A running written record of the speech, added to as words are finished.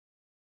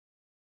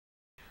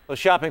Well,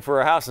 shopping for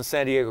a house in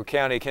San Diego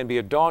County can be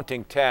a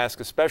daunting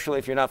task, especially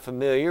if you're not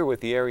familiar with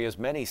the area's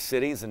many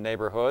cities and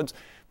neighborhoods.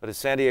 But as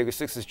San Diego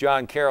 6's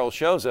John Carroll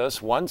shows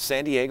us, one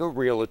San Diego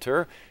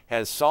realtor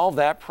has solved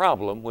that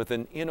problem with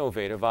an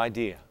innovative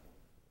idea.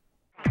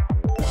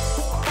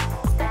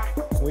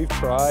 We've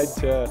tried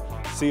to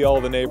see all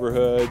the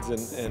neighborhoods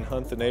and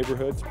hunt the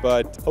neighborhoods,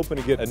 but hoping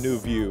to get a new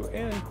view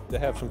and to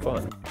have some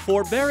fun.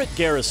 For Barrett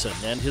Garrison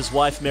and his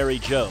wife Mary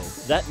Jo,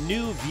 that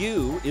new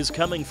view is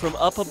coming from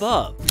up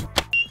above.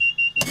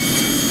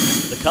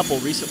 The couple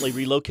recently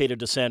relocated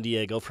to San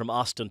Diego from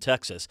Austin,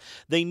 Texas.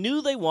 They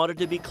knew they wanted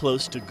to be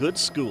close to good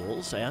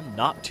schools and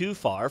not too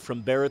far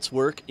from Barrett's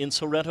work in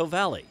Sorrento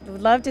Valley.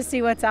 Would love to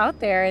see what's out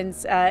there, and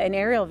an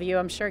aerial view,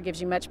 I'm sure,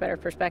 gives you much better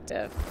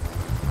perspective.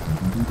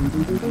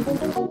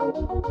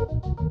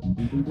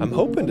 I'm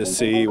hoping to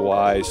see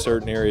why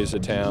certain areas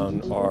of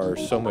town are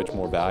so much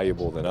more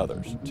valuable than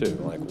others, too.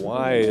 Like,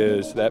 why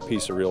is that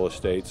piece of real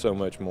estate so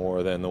much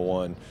more than the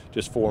one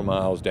just 4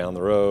 miles down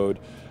the road?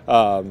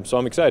 So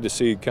I'm excited to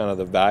see kind of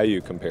the value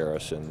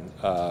comparison,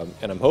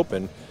 and I'm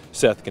hoping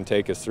Seth can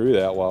take us through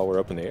that while we're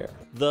up in the air.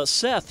 The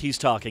Seth he's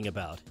talking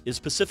about is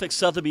Pacific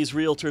Sotheby's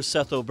Realtor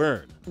Seth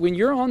O'Byrne. When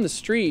you're on the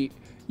street,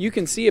 you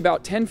can see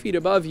about 10 feet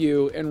above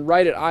you and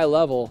right at eye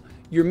level,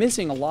 you're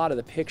missing a lot of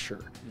the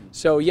picture.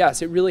 So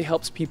yes, it really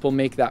helps people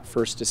make that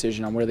first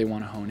decision on where they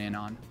want to hone in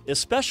on.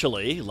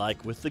 Especially,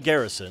 like with the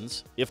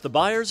Garrisons, if the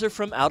buyers are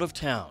from out of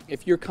town.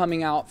 If you're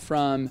coming out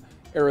from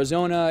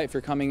Arizona, if you're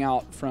coming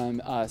out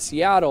from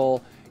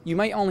Seattle, you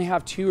might only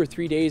have 2 or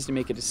 3 days to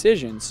make a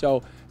decision.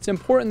 So it's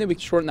important that we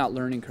shorten that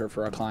learning curve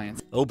for our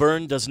clients.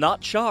 O'Byrne does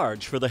not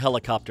charge for the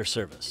helicopter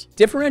service.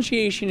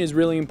 Differentiation is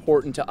really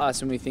important to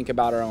us when we think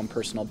about our own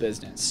personal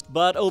business.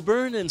 But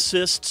O'Byrne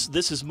insists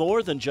this is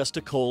more than just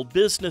a cold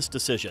business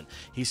decision.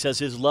 He says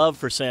his love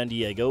for San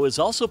Diego is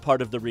also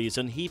part of the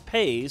reason he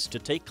pays to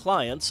take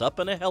clients up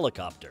in a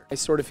helicopter. I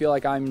sort of feel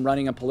like I'm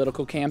running a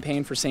political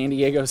campaign for San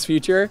Diego's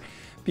future,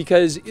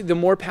 because the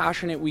more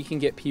passionate we can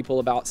get people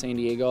about San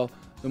Diego,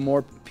 the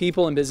more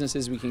people and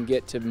businesses we can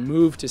get to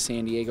move to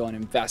San Diego and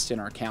invest in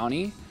our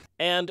county.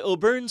 And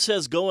O'Byrne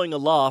says going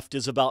aloft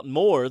is about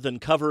more than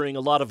covering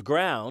a lot of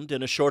ground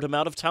in a short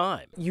amount of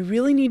time. You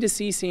really need to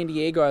see San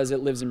Diego as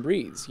it lives and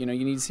breathes. You know,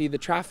 you need to see the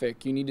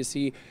traffic, you need to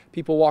see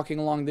people walking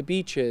along the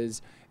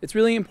beaches. It's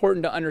really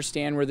important to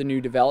understand where the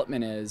new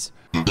development is.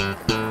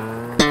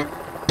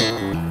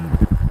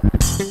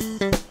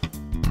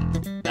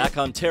 Back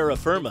on terra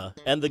firma,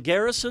 and the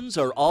Garrisons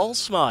are all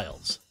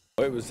smiles.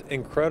 It was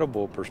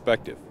incredible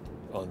perspective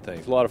on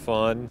things. A lot of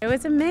fun. It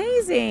was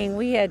amazing.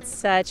 We had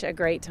such a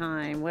great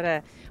time. What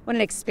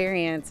an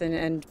experience,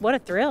 and what a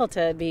thrill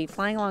to be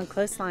flying along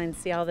coastline and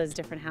see all those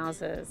different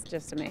houses.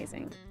 Just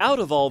amazing. Out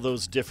of all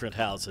those different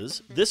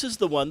houses, this is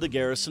the one the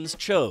Garrisons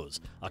chose,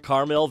 a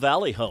Carmel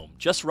Valley home,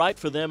 just right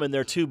for them and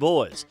their 2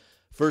 boys.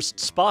 First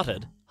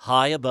spotted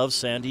high above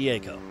San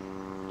Diego.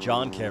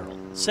 John Carroll,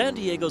 San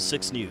Diego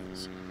 6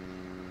 News.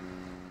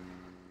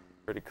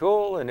 Pretty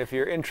cool. And if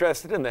you're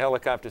interested in the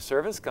helicopter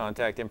service,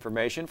 contact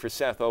information for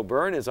Seth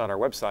O'Byrne is on our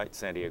website,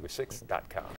 san diego6.com.